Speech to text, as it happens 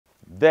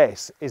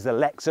This is the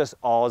Lexus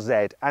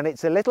RZ, and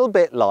it's a little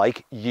bit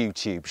like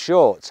YouTube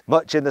Shorts.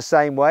 Much in the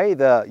same way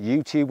that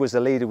YouTube was the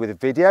leader with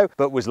video,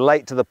 but was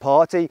late to the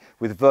party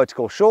with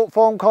vertical short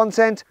form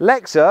content,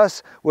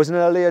 Lexus was an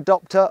early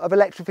adopter of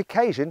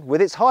electrification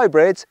with its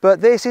hybrids, but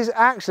this is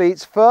actually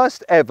its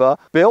first ever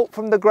built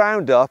from the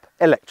ground up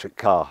electric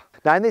car.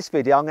 Now in this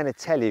video I'm going to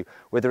tell you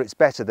whether it's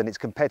better than its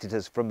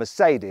competitors from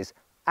Mercedes,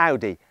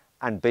 Audi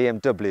and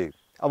BMW.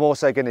 I'm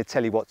also going to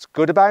tell you what's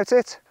good about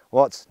it,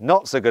 what's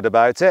not so good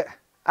about it,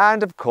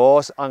 and of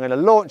course I'm going to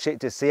launch it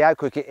to see how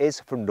quick it is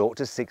from 0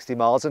 to 60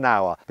 miles an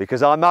hour.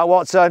 Because I'm Matt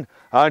Watson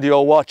and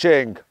you're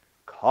watching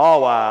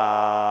Carwow.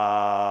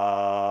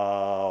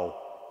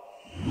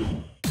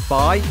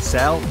 Buy,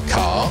 sell,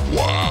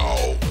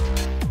 Carwow.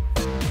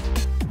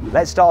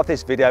 Let's start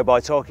this video by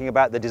talking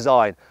about the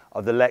design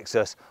of the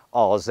Lexus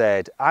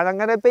RZ, and I'm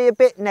going to be a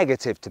bit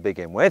negative to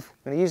begin with.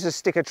 I'm going to use a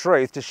stick of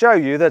truth to show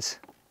you that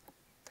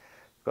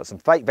I've got some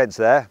fake vents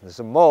there, there's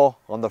some more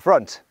on the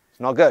front.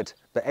 It's not good,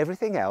 but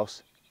everything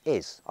else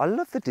is. I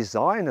love the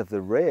design of the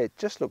rear, it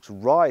just looks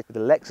right with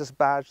the Lexus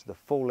badge, the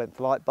full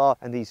length light bar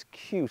and these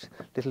cute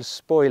little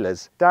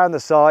spoilers. Down the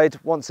side,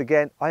 once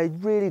again, I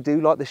really do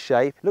like the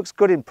shape. It looks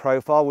good in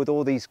profile with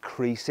all these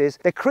creases.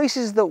 They're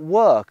creases that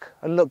work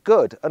and look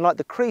good, unlike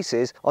the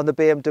creases on the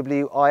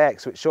BMW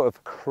iX, which sort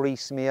of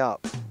crease me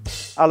up.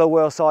 Alloy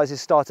wheel sizes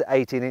start at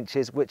 18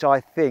 inches, which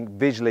I think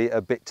visually a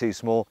bit too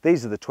small.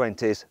 These are the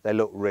 20s, they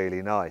look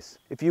really nice.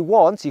 If you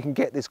want, you can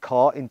get this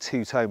car in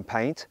two-tone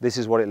paint. This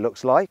is what it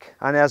looks like.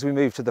 And as we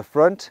move to the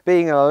front,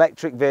 being an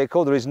electric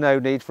vehicle, there is no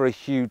need for a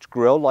huge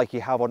grille like you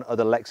have on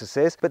other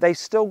Lexuses, but they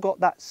still got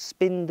that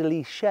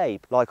spindly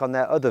shape like on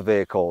their other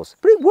vehicles.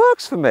 But it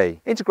works for me.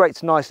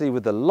 Integrates nicely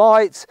with the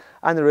lights,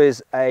 and there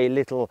is a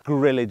little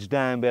grillage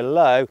down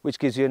below, which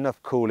gives you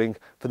enough cooling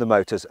for the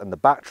motors and the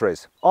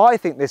batteries. I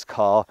think this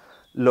car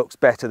looks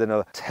better than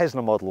a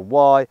Tesla Model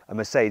Y, a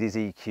Mercedes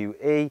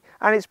EQE,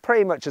 and it's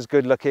pretty much as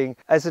good looking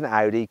as an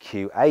Audi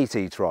Q8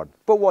 e-tron.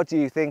 But what do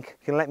you think?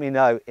 You can let me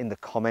know in the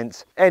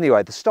comments.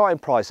 Anyway, the starting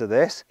price of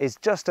this is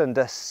just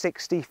under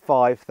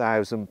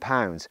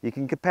 £65,000. You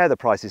can compare the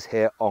prices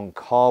here on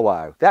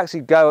Carwow. They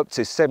actually go up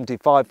to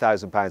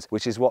 £75,000,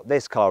 which is what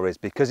this car is,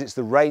 because it's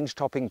the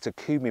range-topping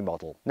Takumi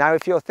model. Now,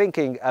 if you're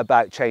thinking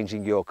about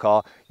changing your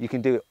car, you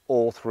can do it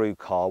all through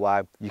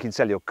Carwow. You can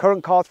sell your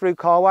current car through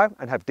Carwow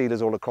and have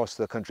dealers all across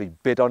the country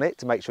bid on it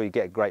to make sure you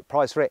get a great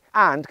price for it,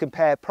 and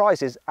compare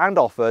prices and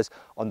offers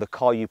on the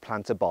car you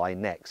plan to buy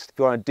next. If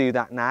you want to do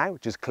that now,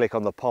 just click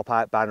on the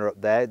pop-out banner up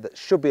there that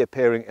should be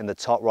appearing in the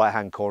top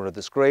right-hand corner of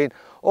the screen,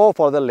 or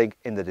follow the link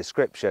in the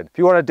description. If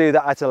you want to do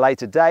that at a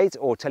later date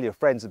or tell your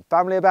friends and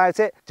family about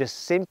it, just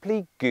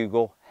simply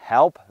Google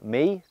 "Help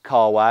Me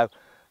Carwow"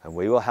 and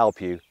we will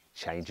help you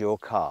change your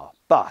car.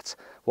 But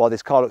while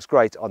this car looks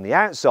great on the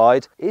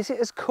outside, is it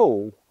as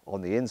cool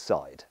on the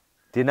inside?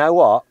 Do you know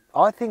what?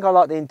 I think I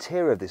like the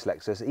interior of this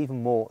Lexus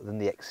even more than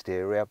the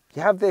exterior.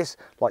 You have this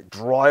like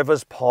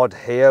driver's pod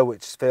here,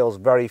 which feels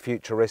very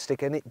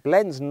futuristic, and it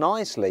blends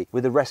nicely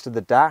with the rest of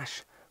the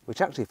dash, which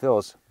actually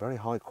feels very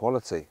high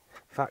quality.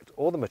 In fact,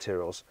 all the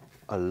materials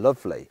are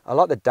lovely. I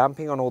like the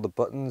damping on all the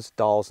buttons,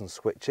 dials and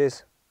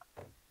switches.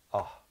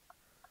 Oh,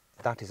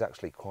 that is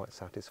actually quite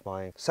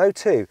satisfying. So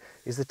too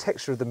is the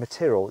texture of the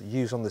material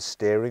used on the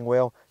steering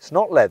wheel. It's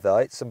not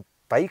leather, it's some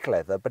fake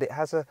leather, but it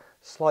has a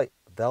slight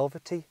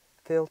velvety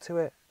feel to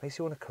it. Makes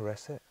you want to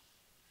caress it,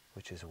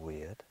 which is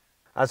weird.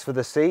 As for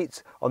the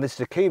seats, on this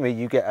Takumi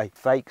you get a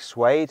fake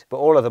suede, but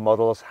all of the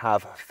models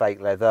have fake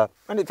leather,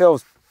 and it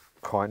feels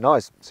quite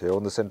nice. It's here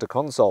on the center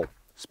console.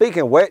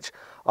 Speaking of which,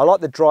 I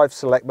like the drive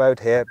select mode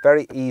here,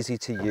 very easy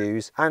to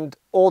use, and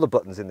all the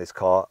buttons in this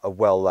car are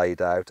well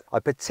laid out. I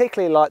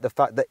particularly like the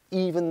fact that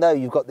even though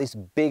you've got this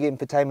big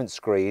infotainment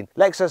screen,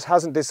 Lexus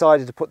hasn't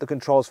decided to put the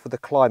controls for the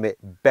climate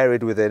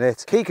buried within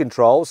it. Key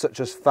controls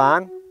such as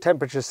fan,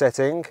 temperature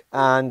setting,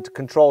 and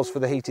controls for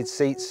the heated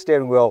seats,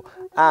 steering wheel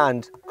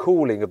and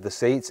cooling of the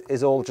seats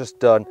is all just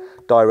done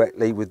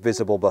directly with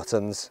visible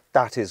buttons.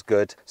 That is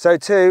good. So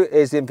too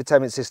is the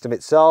infotainment system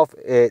itself.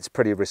 It's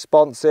pretty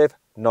responsive,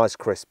 nice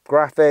crisp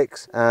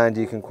graphics, and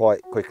you can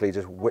quite quickly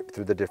just whip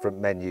through the different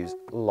menus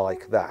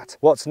like that.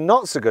 What's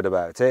not so good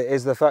about it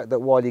is the fact that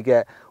while you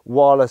get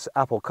wireless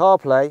Apple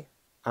CarPlay,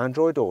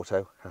 Android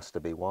Auto has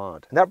to be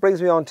wired. And that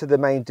brings me on to the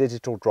main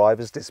digital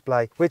driver's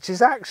display, which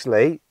is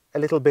actually a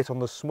little bit on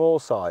the small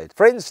side.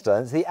 For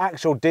instance, the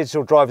actual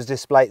digital driver's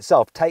display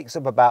itself takes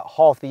up about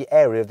half the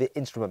area of the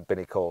instrument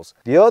binnacles.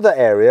 The other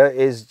area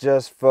is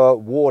just for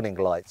warning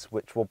lights,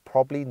 which will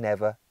probably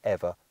never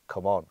ever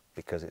come on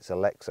because it's a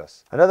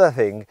Lexus. Another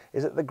thing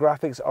is that the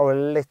graphics are a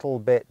little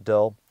bit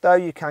dull, though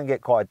you can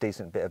get quite a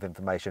decent bit of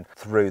information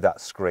through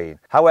that screen.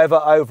 However,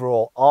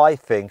 overall, I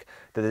think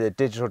that the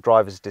digital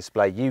driver's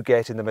display you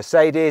get in the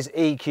Mercedes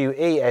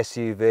EQE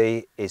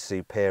SUV is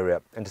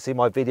superior. And to see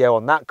my video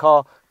on that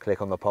car,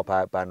 click on the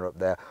pop-out banner up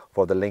there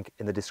for the link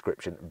in the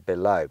description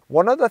below.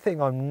 One other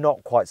thing I'm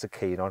not quite so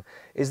keen on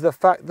is the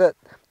fact that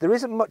there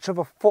isn't much of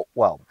a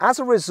footwell. As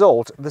a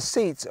result, the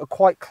seats are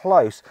quite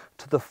close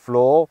to the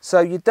floor, so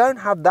you don't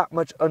have that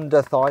much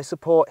under thigh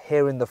support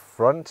here in the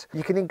front.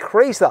 You can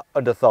increase that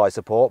under thigh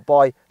support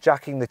by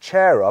jacking the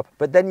chair up,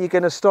 but then you're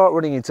going to start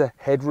running into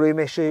headroom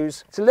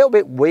issues. It's a little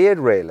bit weird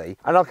really,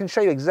 and I can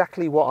show you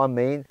exactly what I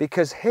mean,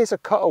 because here's a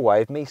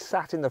cutaway of me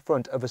sat in the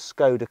front of a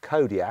Skoda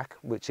Kodiaq,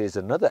 which is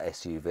another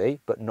SUV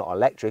but not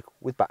electric,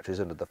 with batteries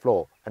under the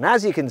floor, and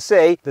as you can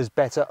see, there's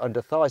better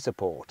under thigh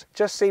support.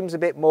 Just seems a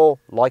bit more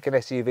like an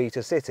SUV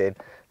to sit in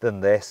than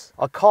this.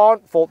 I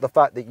can't fault the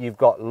fact that you've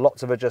got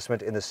lots of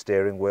adjustment in the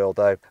steering wheel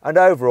though, and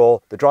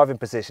overall the driving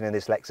position in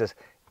this Lexus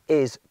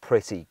is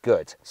pretty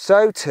good.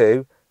 So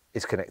too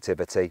is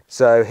connectivity.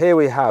 So here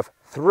we have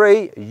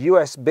 3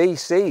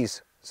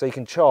 USB-Cs, so you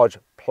can charge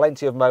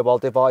plenty of mobile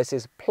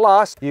devices,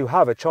 plus you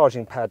have a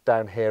charging pad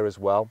down here as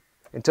well.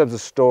 In terms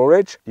of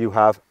storage, you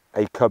have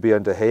a cubby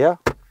under here,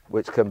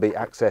 which can be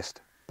accessed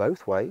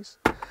both ways.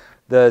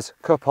 There's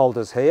cup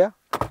holders here,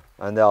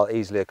 and they'll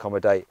easily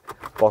accommodate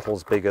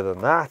bottles bigger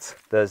than that.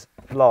 There's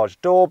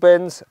large door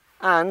bins,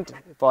 and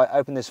if I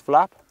open this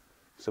flap,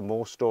 some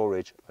more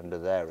storage under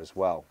there as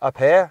well. Up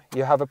here,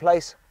 you have a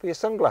place for your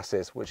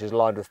sunglasses, which is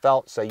lined with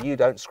felt so you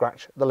don't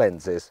scratch the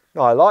lenses.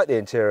 Now, I like the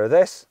interior of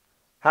this.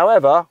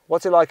 However,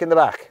 what's it like in the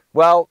back?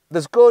 Well,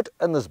 there's good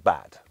and there's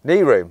bad.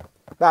 Knee room,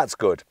 that's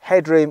good.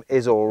 Headroom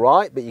is all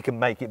right, but you can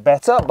make it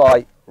better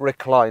by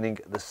reclining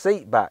the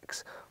seat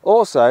backs.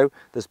 Also,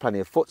 there's plenty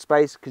of foot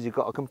space because you've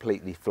got a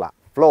completely flat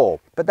floor.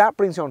 But that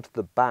brings you on to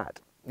the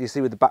bad. You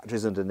see with the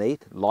batteries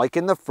underneath, like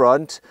in the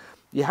front,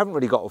 you haven't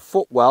really got a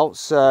footwell,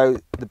 so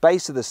the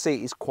base of the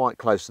seat is quite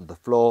close to the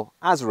floor.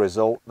 As a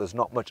result, there's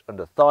not much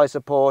under thigh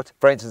support.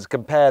 For instance,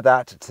 compare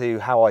that to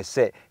how I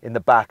sit in the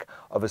back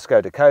of a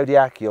Skoda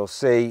Kodiaq. You'll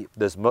see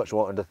there's much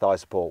more under thigh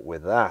support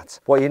with that.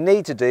 What you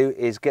need to do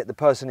is get the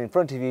person in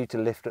front of you to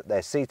lift up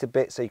their seat a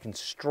bit so you can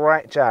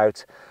stretch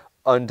out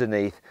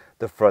underneath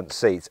the front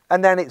seat,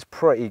 and then it's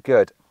pretty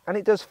good. And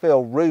it does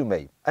feel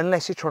roomy,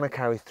 unless you're trying to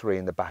carry 3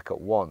 in the back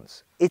at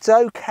once. It's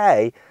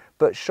okay,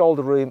 but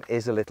shoulder room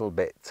is a little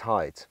bit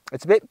tight.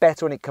 It's a bit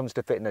better when it comes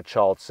to fitting a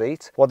child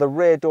seat. While the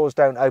rear doors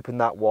don't open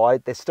that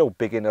wide, they're still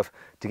big enough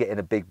to get in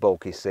a big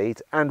bulky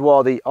seat. And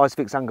while the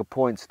ISOFIX anchor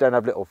points don't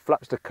have little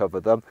flaps to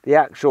cover them, the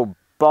actual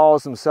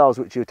bars themselves,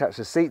 which you attach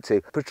the seat to,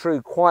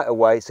 protrude quite a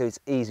way, so it's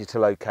easy to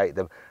locate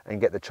them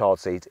and get the child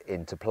seat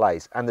into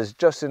place. And there's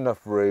just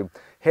enough room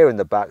here in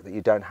the back that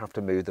you don't have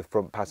to move the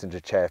front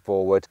passenger chair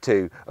forward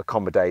to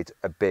accommodate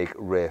a big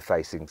rear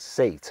facing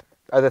seat.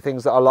 Other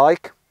things that I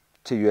like: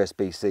 2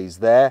 USB-Cs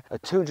there, a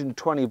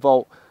 220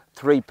 volt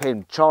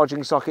 3-pin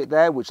charging socket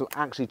there, which will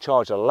actually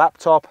charge a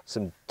laptop,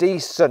 some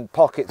decent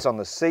pockets on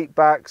the seat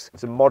backs,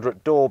 some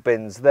moderate door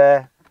bins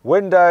there,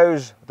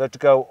 windows that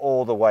go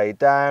all the way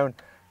down,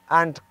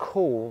 and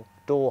cool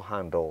door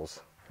handles.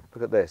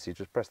 Look at this, you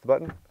just press the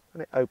button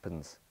and it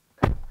opens.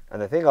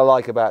 And the thing I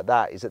like about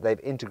that is that they've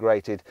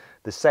integrated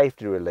the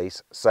safety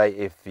release, say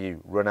if you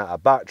run out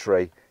of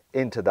battery,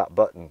 into that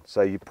button,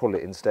 so you pull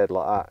it instead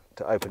like that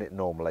to open it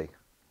normally.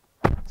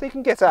 So you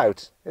can get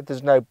out if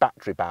there's no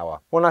battery power.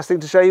 One last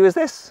thing to show you is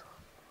this.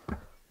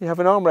 You have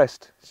an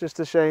armrest. It's just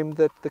a shame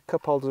that the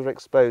cup holders are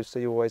exposed, so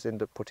you always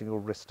end up putting your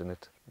wrist in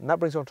it. And that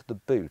brings on to the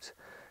boot.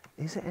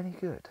 Is it any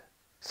good?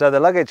 So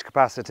the luggage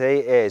capacity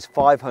is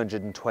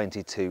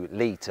 522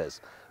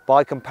 litres.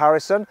 By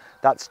comparison,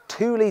 that's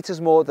 2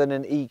 litres more than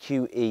an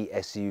EQE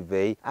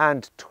SUV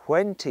and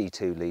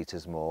 22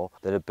 litres more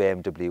than a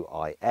BMW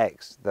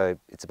iX, though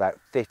it's about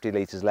 50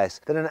 litres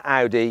less than an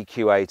Audi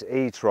Q8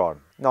 e-tron.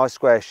 Nice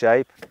square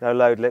shape, no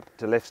load lip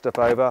to lift stuff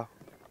over,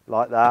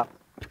 like that.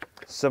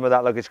 Some of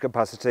that luggage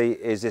capacity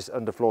is this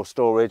underfloor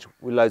storage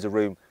with loads of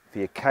room for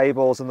your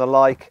cables and the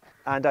like.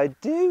 And I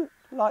do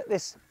like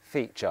this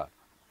feature.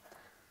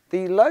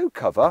 The low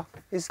cover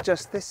is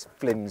just this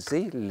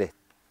flimsy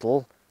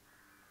little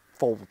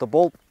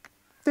foldable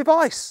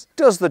device.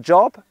 Does the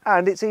job,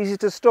 and it's easy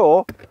to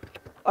store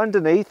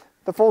underneath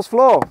the false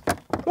floor.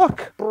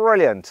 Look,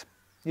 brilliant.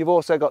 You've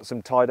also got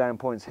some tie down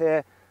points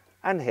here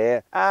and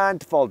here, and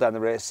to fold down the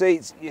rear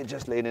seats, you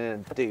just lean in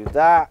and do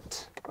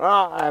that.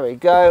 Right, there we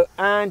go,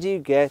 and you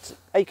get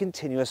a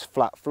continuous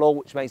flat floor,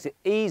 which makes it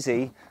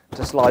easy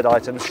to slide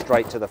items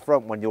straight to the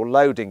front when you're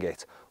loading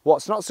it.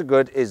 What's not so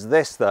good is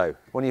this though.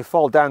 When you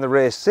fold down the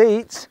rear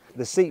seats,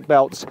 the seat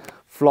belts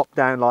flop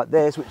down like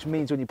this, which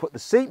means when you put the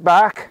seat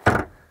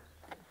back,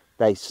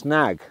 they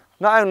snag.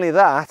 Not only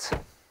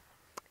that,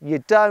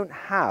 you don't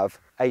have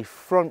a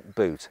front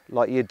boot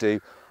like you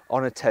do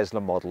on a Tesla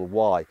Model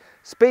Y.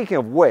 Speaking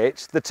of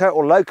which, the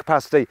total load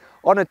capacity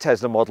on a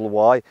Tesla Model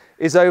Y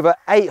is over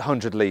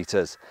 800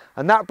 litres.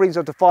 And that brings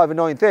on to 5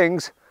 annoying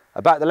things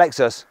about the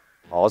Lexus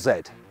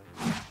RZ.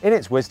 In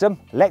its wisdom,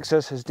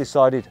 Lexus has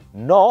decided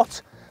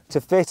not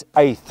to fit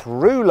a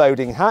through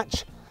loading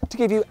hatch to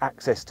give you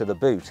access to the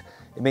boot.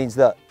 It means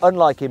that,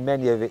 unlike in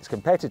many of its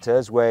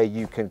competitors where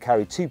you can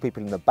carry 2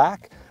 people in the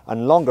back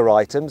and longer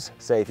items,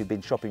 say if you've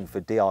been shopping for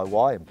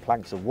DIY and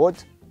planks of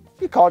wood,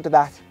 You can't do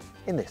that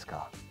in this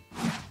car.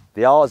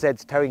 The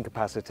RZ's towing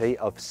capacity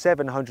of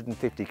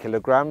 750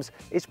 kilograms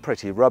is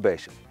pretty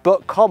rubbish,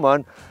 but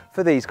common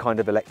for these kind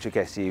of electric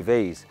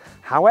SUVs.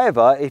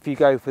 However, if you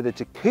go for the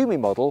Takumi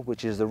model,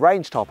 which is the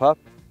range topper,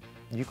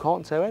 you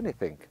can't tow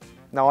anything.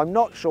 Now, I'm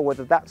not sure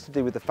whether that's to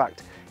do with the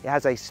fact it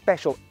has a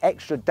special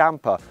extra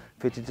damper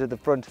fitted to the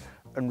front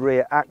and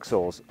rear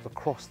axles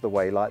across the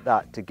way like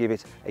that to give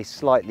it a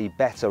slightly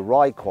better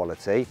ride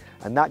quality,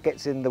 and that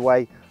gets in the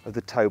way of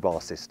the tow bar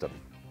system.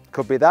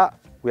 Could be that.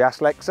 We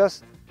asked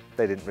Lexus,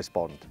 they didn't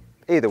respond.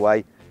 Either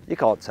way, you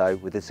can't tow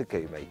with the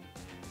Takumi.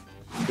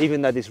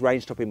 Even though this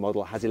range topping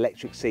model has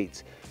electric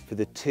seats for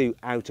the two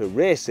outer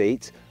rear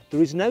seats,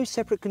 there is no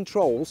separate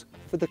controls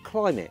for the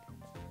climate.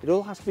 It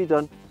all has to be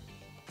done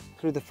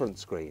through the front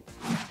screen.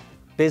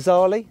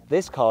 Bizarrely,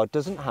 this car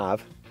doesn't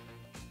have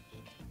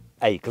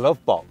a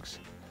glove box.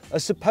 A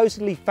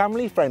supposedly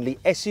family-friendly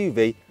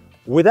SUV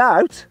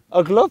without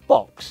a glove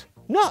box.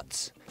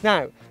 Nuts!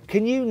 Now,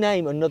 can you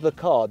name another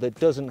car that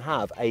doesn't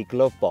have a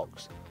glove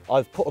box?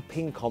 I've put a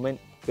pinned comment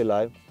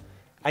below.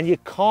 And you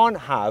can't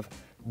have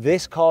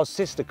this car's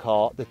sister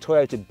car, the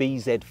Toyota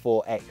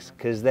BZ4X,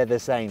 because they're the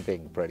same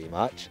thing pretty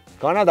much.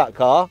 Can't have that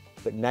car,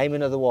 but name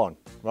another one,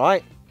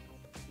 right?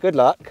 Good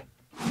luck.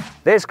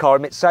 This car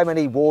emits so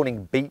many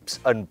warning beeps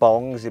and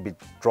bongs. You'll be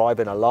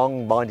driving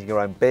along, minding your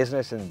own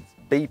business, and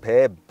beep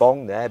here,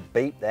 bong there,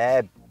 beep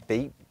there,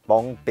 beep,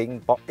 bong, bing,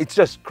 bong. It's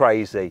just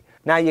crazy.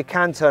 Now, you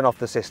can turn off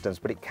the systems,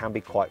 but it can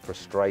be quite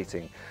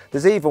frustrating.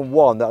 There's even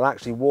one that'll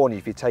actually warn you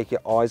if you take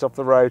your eyes off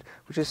the road,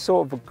 which is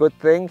sort of a good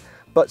thing.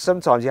 But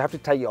sometimes you have to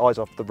take your eyes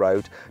off the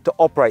road to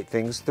operate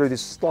things through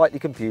this slightly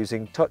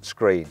confusing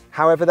touchscreen.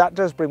 However, that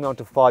does bring me on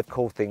to 5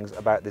 cool things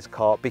about this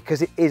car,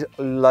 because it is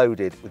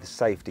loaded with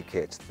safety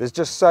kits. There's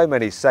just so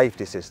many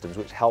safety systems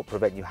which help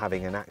prevent you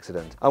having an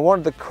accident. And one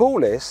of the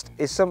coolest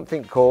is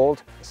something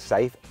called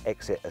Safe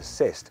Exit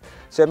Assist.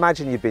 So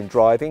imagine you've been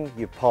driving,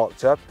 you've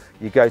parked up,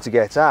 you go to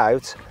get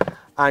out,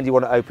 and you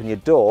want to open your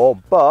door,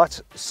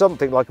 but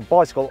something like a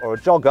bicycle or a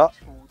jogger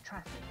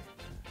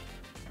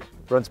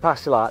runs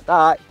past you like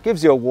that,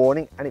 gives you a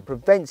warning, and it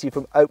prevents you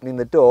from opening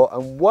the door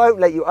and won't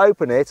let you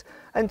open it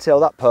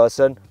until that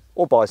person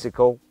or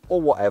bicycle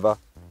or whatever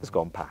has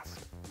gone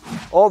past.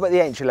 All but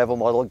the entry-level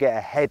model get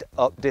a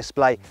head-up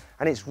display,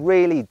 and it's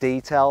really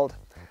detailed.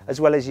 As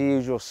well as your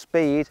usual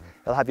speed,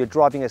 it'll have your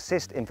driving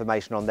assist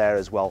information on there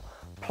as well.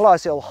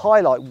 Plus, it'll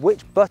highlight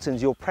which buttons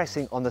you're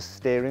pressing on the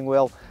steering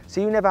wheel, so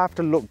you never have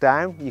to look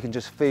down. You can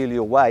just feel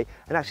your way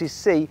and actually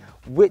see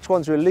which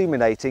ones are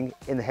illuminating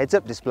in the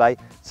heads-up display,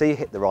 so you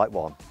hit the right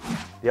one.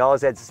 The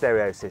RZ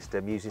stereo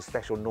system uses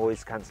special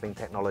noise-cancelling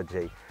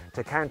technology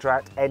to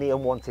counteract any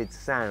unwanted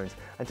sounds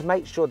and to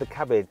make sure the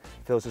cabin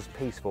feels as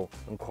peaceful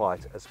and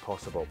quiet as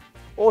possible.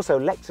 Also,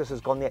 Lexus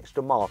has gone the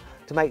extra mile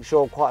to make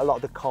sure quite a lot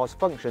of the car's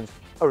functions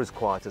are as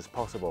quiet as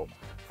possible.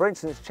 For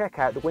instance, check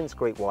out the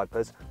windscreen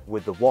wipers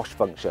with the wash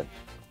function.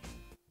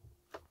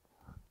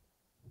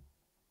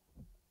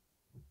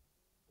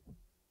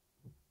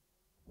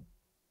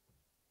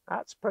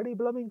 That's pretty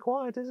blooming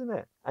quiet, isn't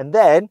it? And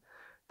then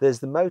there's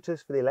the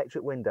motors for the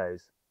electric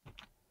windows.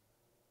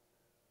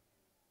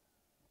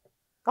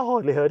 I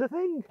hardly heard a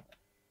thing.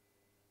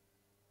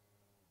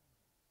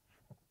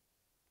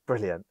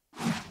 Brilliant.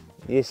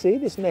 You see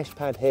this mesh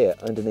pad here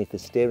underneath the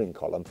steering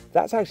column?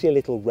 That's actually a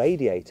little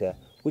radiator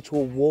which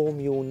will warm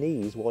your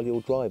knees while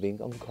you're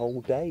driving on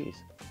cold days.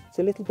 It's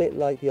a little bit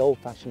like the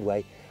old-fashioned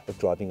way of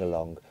driving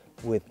along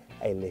with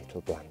a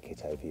little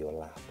blanket over your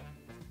lap.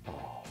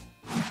 Oh.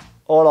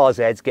 All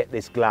RZs get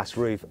this glass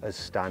roof as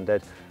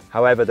standard.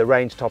 However, the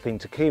range-topping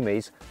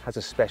Takumis has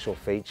a special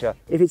feature.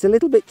 If it's a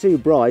little bit too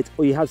bright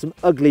or you have some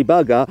ugly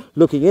bugger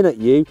looking in at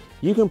you,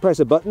 you can press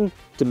a button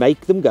to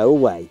make them go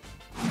away.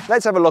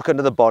 Let's have a look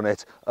under the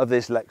bonnet of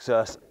this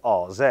Lexus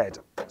RZ.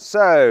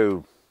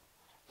 So,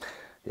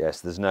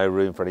 yes, there's no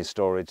room for any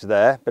storage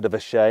there. Bit of a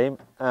shame,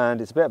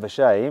 and it's a bit of a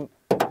shame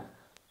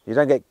you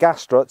don't get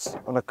gas struts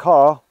on a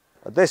car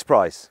at this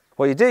price.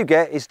 What you do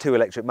get is 2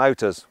 electric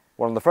motors.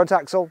 One on the front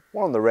axle,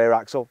 one on the rear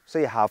axle, so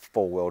you have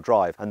 4-wheel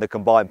drive. And the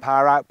combined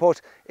power output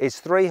is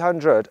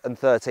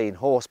 313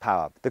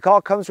 horsepower. The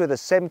car comes with a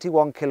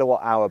 71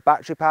 kilowatt-hour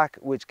battery pack,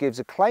 which gives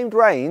a claimed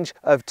range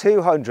of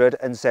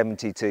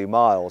 272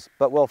 miles.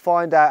 But we'll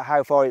find out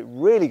how far it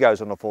really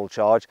goes on a full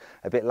charge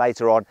a bit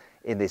later on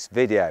in this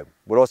video.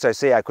 We'll also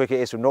see how quick it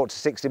is from 0 to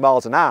 60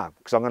 miles an hour,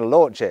 because I'm going to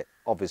launch it,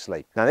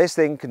 obviously. Now, this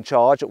thing can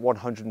charge at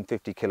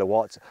 150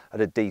 kilowatts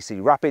at a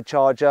DC rapid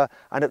charger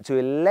and up to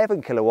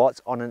 11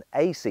 kilowatts on an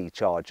AC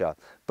charger.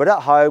 But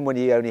at home, when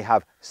you only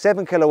have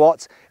 7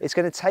 kilowatts, it's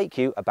going to take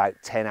you about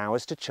 10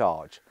 hours to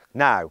charge.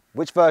 Now,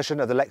 which version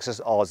of the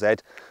Lexus RZ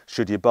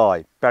should you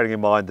buy? Bearing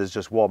in mind there's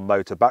just one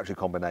motor battery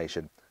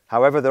combination.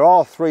 However, there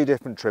are 3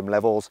 different trim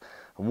levels,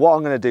 and what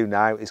I'm going to do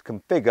now is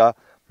configure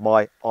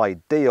my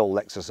ideal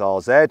Lexus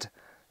RZ.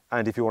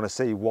 And if you want to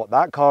see what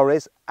that car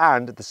is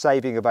and the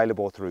saving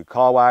available through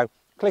CarWow,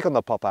 click on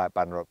the pop-out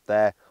banner up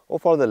there or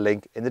follow the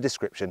link in the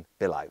description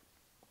below.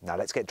 Now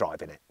let's get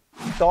driving it.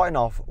 Starting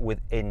off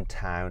with in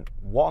town,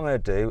 what I'm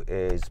going to do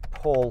is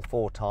pull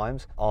 4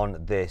 times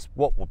on this,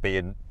 what would be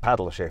a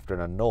paddle shifter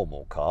in a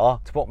normal car,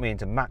 to put me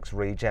into max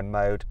regen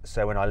mode.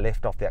 So when I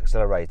lift off the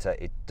accelerator,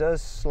 it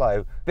does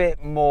slow a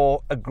bit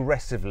more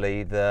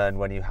aggressively than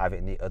when you have it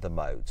in the other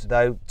modes.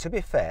 Though, to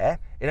be fair,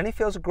 it only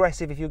feels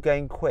aggressive if you're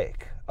going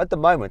quick. At the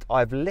moment,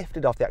 I've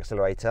lifted off the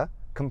accelerator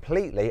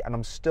completely and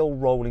I'm still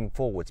rolling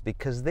forwards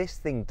because this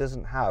thing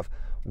doesn't have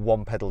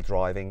one pedal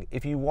driving.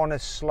 If you want to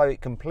slow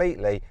it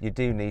completely, you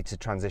do need to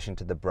transition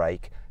to the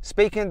brake.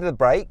 Speaking of the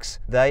brakes,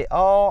 they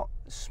are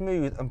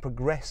smooth and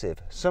progressive.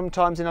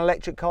 Sometimes in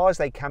electric cars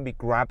they can be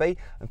grabby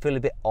and feel a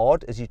bit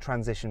odd as you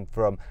transition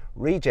from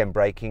regen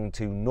braking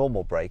to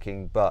normal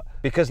braking, but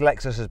because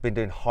Lexus has been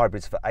doing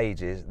hybrids for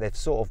ages, they've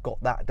sort of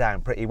got that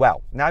down pretty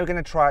well. Now we're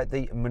going to try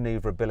the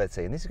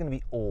maneuverability, and this is going to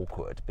be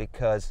awkward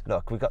because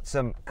look, we've got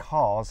some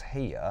cars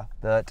here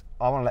that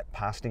I want to let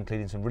past,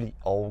 including some really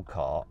old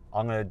car.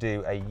 I'm going to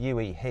do a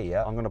UE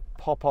here. I'm going to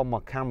pop on my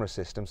camera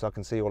system so I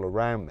can see all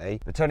around me.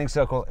 The turning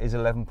circle is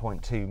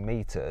 11.2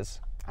 meters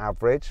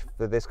average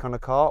for this kind of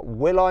car.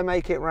 Will I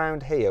make it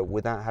round here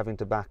without having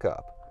to back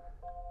up?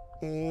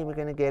 We're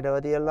going to get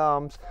all the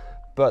alarms,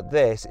 but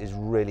this is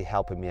really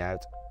helping me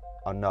out.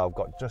 I know I've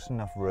got just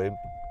enough room.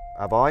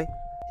 Have I?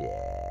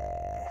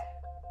 Yeah.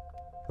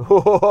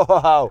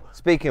 Whoa.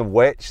 Speaking of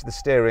which, the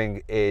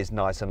steering is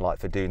nice and light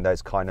for doing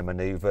those kind of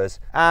maneuvers,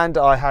 and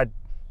I had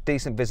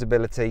decent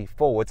visibility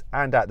forwards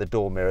and out the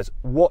door mirrors.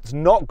 What's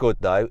not good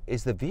though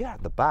is the view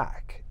out the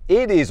back.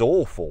 It is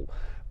awful.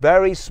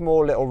 Very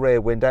small little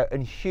rear window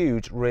and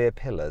huge rear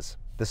pillars.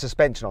 The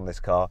suspension on this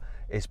car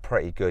is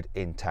pretty good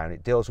in town.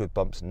 It deals with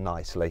bumps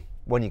nicely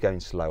when you're going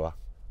slower.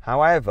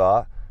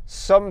 However,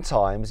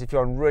 sometimes if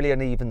you're on really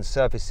uneven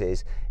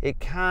surfaces, it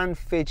can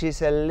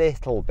fidget a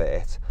little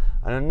bit.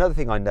 And another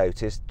thing I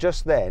noticed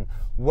just then,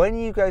 when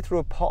you go through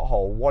a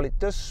pothole, while it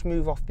does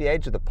smooth off the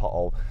edge of the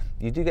pothole,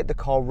 you do get the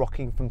car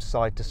rocking from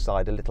side to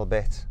side a little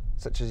bit,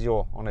 such as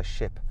you're on a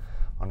ship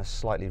on a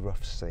slightly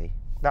rough sea.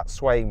 That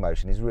swaying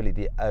motion is really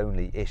the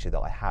only issue that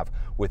I have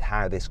with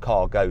how this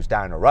car goes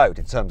down a road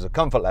in terms of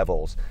comfort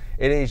levels.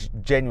 It is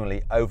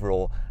genuinely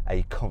overall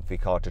a comfy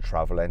car to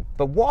travel in.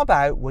 But what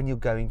about when you're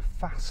going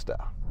faster?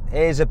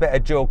 Here's a bit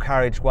of dual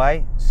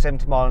carriageway,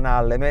 70 mile an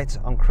hour limit.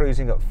 I'm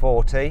cruising at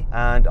 40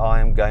 and I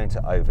am going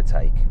to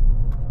overtake.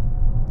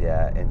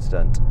 Yeah,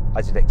 instant,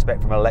 as you'd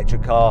expect from an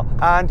electric car.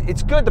 And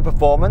it's good, the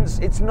performance.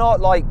 It's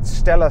not like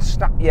stellar,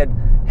 snap your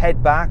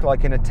head back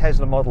like in a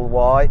Tesla Model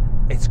Y.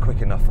 It's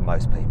quick enough for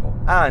most people.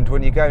 And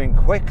when you're going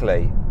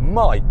quickly,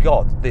 my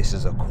God, this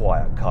is a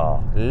quiet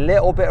car.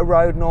 Little bit of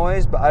road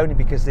noise, but only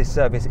because this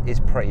surface is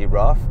pretty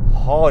rough.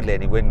 Hardly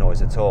any wind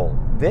noise at all.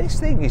 This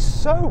thing is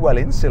so well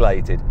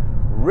insulated.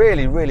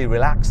 Really, really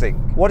relaxing.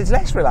 What is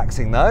less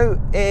relaxing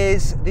though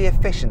is the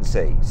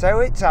efficiency. So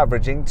it's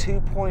averaging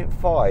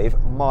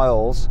 2.5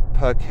 miles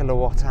per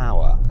kilowatt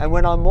hour. And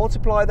when I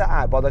multiply that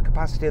out by the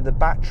capacity of the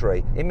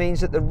battery, it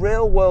means that the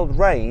real world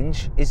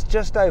range is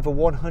just over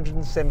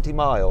 170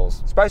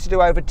 miles. It's supposed to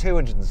do over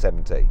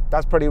 270.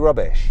 That's pretty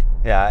rubbish.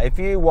 Yeah, if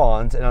you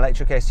want an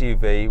electric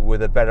SUV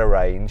with a better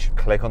range,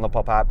 click on the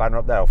pop-out banner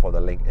up there or follow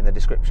the link in the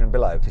description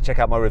below to check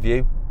out my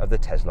review of the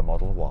Tesla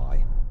Model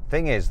Y.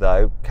 Thing is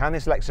though, can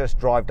this Lexus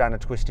drive down a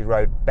twisty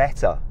road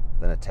better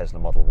than a Tesla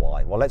Model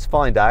Y? Well, let's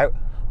find out.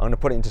 I'm going to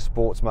put it into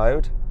sports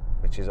mode,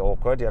 which is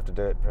awkward. You have to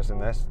do it pressing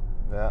this.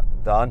 Yeah,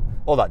 done.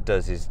 All that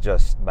does is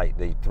just make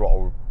the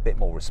throttle a bit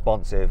more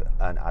responsive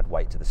and add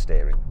weight to the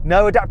steering.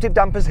 No adaptive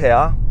dampers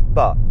here,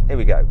 but here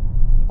we go.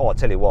 Oh, I'll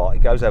tell you what, it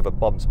goes over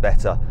bumps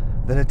better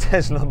than a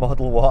Tesla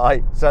Model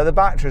Y. So the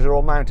batteries are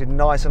all mounted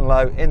nice and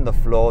low in the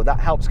floor.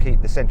 That helps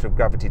keep the center of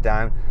gravity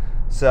down.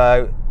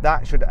 So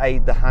that should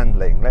aid the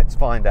handling. Let's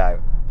find out.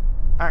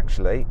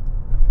 Actually,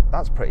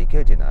 that's pretty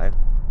good, you know.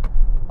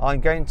 I'm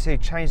going to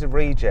change the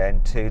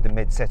regen to the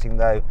mid setting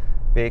though,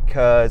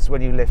 because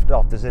when you lift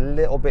off, there's a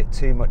little bit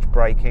too much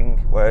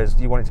braking,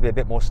 whereas you want it to be a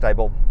bit more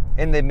stable.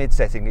 In the mid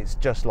setting, it's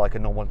just like a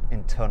normal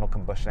internal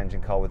combustion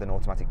engine car with an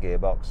automatic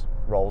gearbox.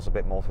 Rolls a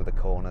bit more through the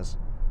corners.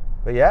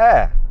 But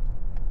yeah,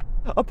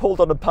 I pulled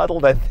on a paddle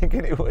then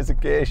thinking it was a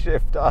gear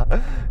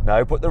shifter.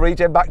 No, put the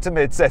regen back to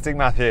mid setting,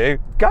 Matthew.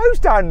 Goes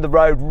down the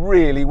road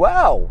really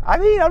well. I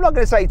mean, I'm not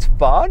going to say it's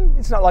fun.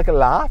 It's not like a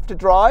laugh to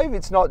drive.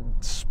 It's not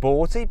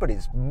sporty, but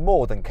it's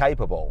more than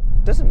capable.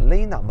 Doesn't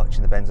lean that much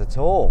in the bends at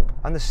all.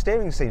 And the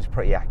steering seems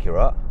pretty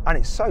accurate and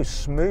it's so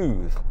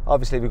smooth.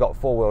 Obviously we've got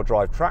 4-wheel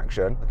drive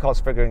traction. The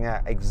car's figuring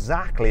out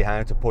exactly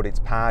how to put its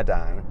power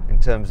down in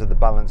terms of the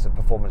balance of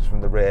performance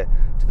from the rear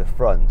to the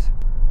front.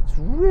 It's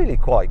really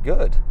quite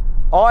good.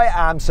 I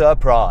am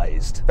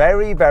surprised.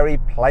 Very, very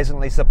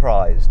pleasantly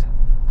surprised.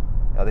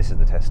 Oh, this is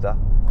the tester.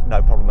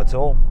 No problem at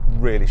all.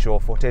 Really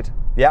sure-footed.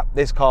 Yep,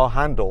 this car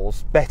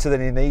handles better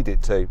than you need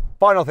it to.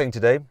 Final thing to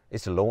do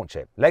is to launch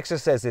it. Lexus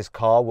says this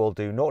car will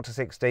do 0 to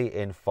 60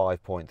 in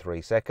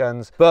 5.3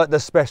 seconds, but the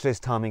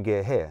specialist timing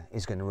gear here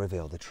is going to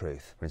reveal the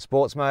truth. We're in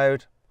sports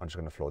mode. I'm just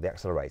going to floor the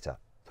accelerator.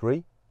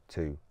 3,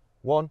 2,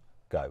 1,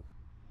 go.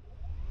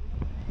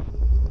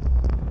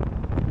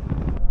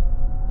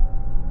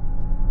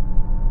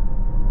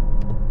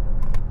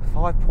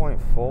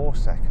 5.4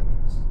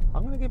 seconds.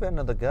 I'm going to give it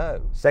another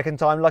go. Second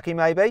time lucky,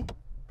 maybe?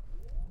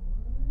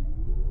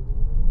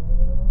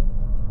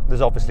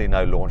 There's obviously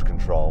no launch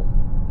control.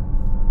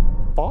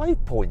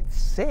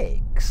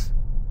 5.6?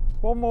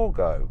 One more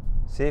go.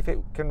 See if it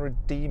can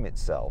redeem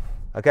itself.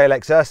 Okay,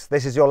 Lexus,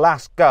 this is your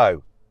last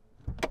go.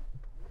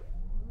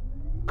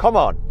 Come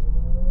on.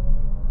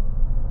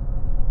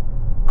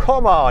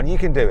 Come on, you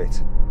can do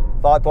it.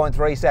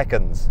 5.3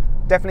 seconds.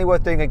 Definitely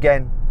worth doing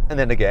again and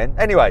then again.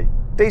 Anyway,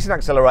 decent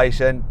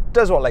acceleration,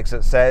 does what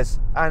Lexus says,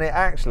 and it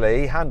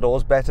actually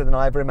handles better than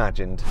I ever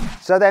imagined.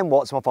 So then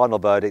what's my final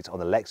verdict on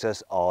the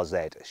Lexus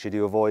RZ? Should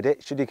you avoid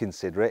it? Should you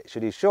consider it?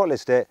 Should you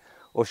shortlist it?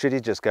 Or should you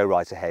just go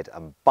right ahead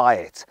and buy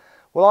it?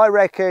 Well, I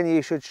reckon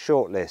you should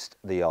shortlist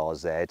the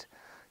RZ.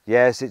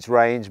 Yes, its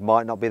range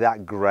might not be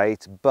that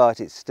great, but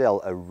it's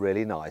still a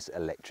really nice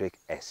electric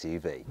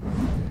SUV.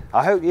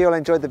 I hope you all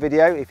enjoyed the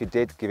video. If you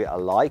did, give it a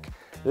like.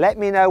 Let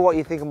me know what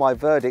you think of my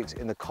verdict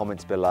in the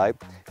comments below.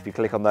 If you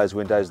click on those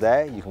windows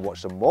there, you can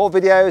watch some more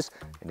videos.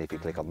 And if you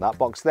click on that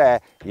box there,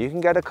 you can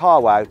go to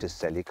CarWow to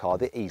sell your car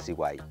the easy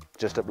way.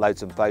 Just upload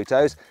some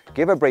photos,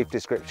 give a brief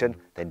description,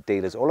 then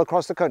dealers all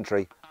across the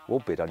country will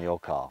bid on your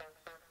car.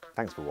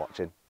 Thanks for watching.